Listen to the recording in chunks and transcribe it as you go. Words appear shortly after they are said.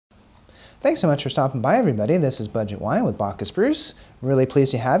Thanks so much for stopping by, everybody. This is Budget Wine with Bacchus Bruce. Really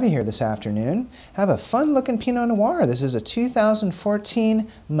pleased to have you here this afternoon. Have a fun-looking Pinot Noir. This is a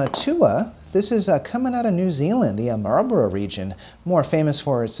 2014 Matua. This is coming out of New Zealand, the Marlborough region, more famous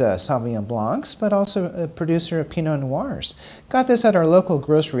for its Sauvignon Blancs, but also a producer of Pinot Noirs. Got this at our local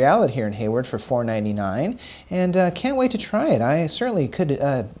grocery outlet here in Hayward for $4.99, and can't wait to try it. I certainly could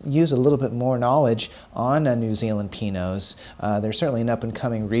use a little bit more knowledge on New Zealand Pinots. They're certainly an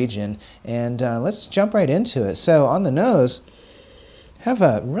up-and-coming region, and let's jump right into it. So on the nose, have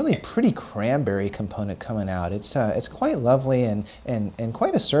a really pretty cranberry component coming out. It's quite lovely and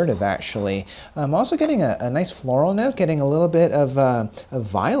quite assertive, actually. I'm also getting a nice floral note, getting a little bit of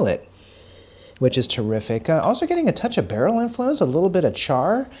violet, which is terrific. Also getting a touch of barrel influence, a little bit of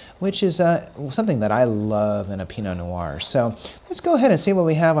char, which is something that I love in a Pinot Noir. So let's go ahead and see what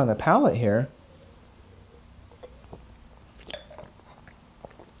we have on the palate here.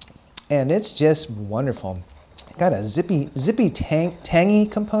 And it's just wonderful. Got a zippy tangy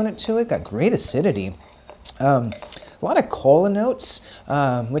component to it. Got great acidity. A lot of cola notes,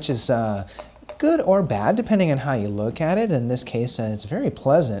 which is good or bad depending on how you look at it. In this case, it's very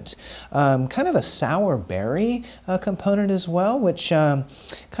pleasant. Kind of a sour berry component as well, which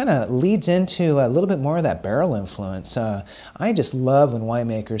kind of leads into a little bit more of that barrel influence. I just love when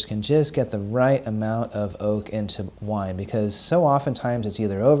winemakers can just get the right amount of oak into wine, because so oftentimes it's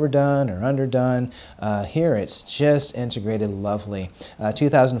either overdone or underdone. Here it's just integrated lovely.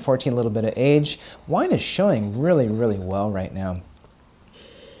 2014, a little bit of age. Wine is showing really, really well right now.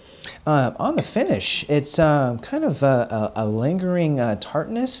 On the finish, it's kind of a lingering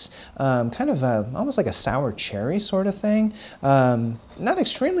tartness, kind of almost like a sour cherry sort of thing. Not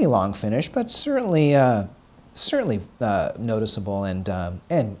extremely long finish, but certainly noticeable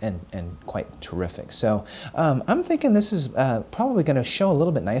and quite terrific. So I'm thinking this is probably going to show a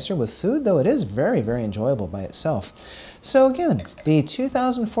little bit nicer with food, though it is very, very enjoyable by itself. So again, the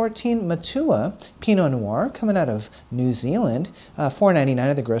 2014 Matua Pinot Noir coming out of New Zealand, $4.99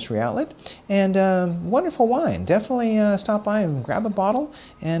 at the grocery outlet, and wonderful wine. Definitely stop by and grab a bottle,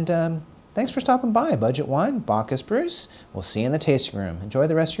 and thanks for stopping by. Budget Wine, Bacchus Bruce. We'll see you in the tasting room. Enjoy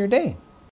the rest of your day.